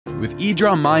With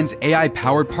EdrawMind's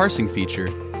AI-powered parsing feature,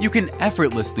 you can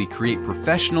effortlessly create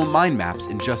professional mind maps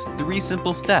in just 3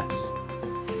 simple steps.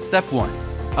 Step 1.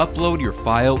 Upload your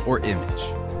file or image.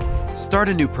 Start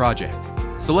a new project.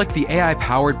 Select the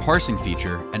AI-powered parsing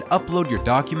feature and upload your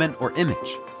document or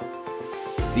image.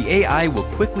 The AI will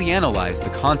quickly analyze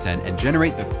the content and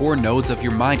generate the core nodes of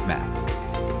your mind map.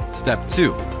 Step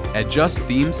 2. Adjust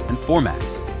themes and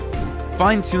formats.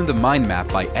 Fine-tune the mind map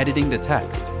by editing the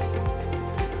text,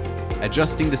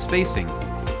 adjusting the spacing,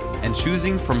 and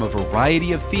choosing from a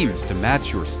variety of themes to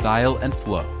match your style and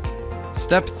flow.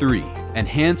 Step 3.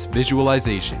 Enhance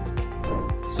visualization.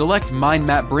 Select mind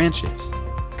map branches,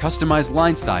 customize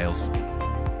line styles,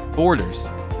 borders,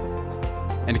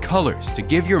 and colors to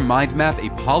give your mind map a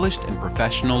polished and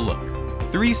professional look.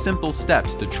 3 simple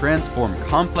steps to transform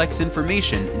complex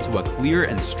information into a clear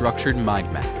and structured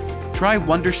mind map. Try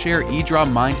Wondershare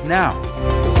EdrawMind now.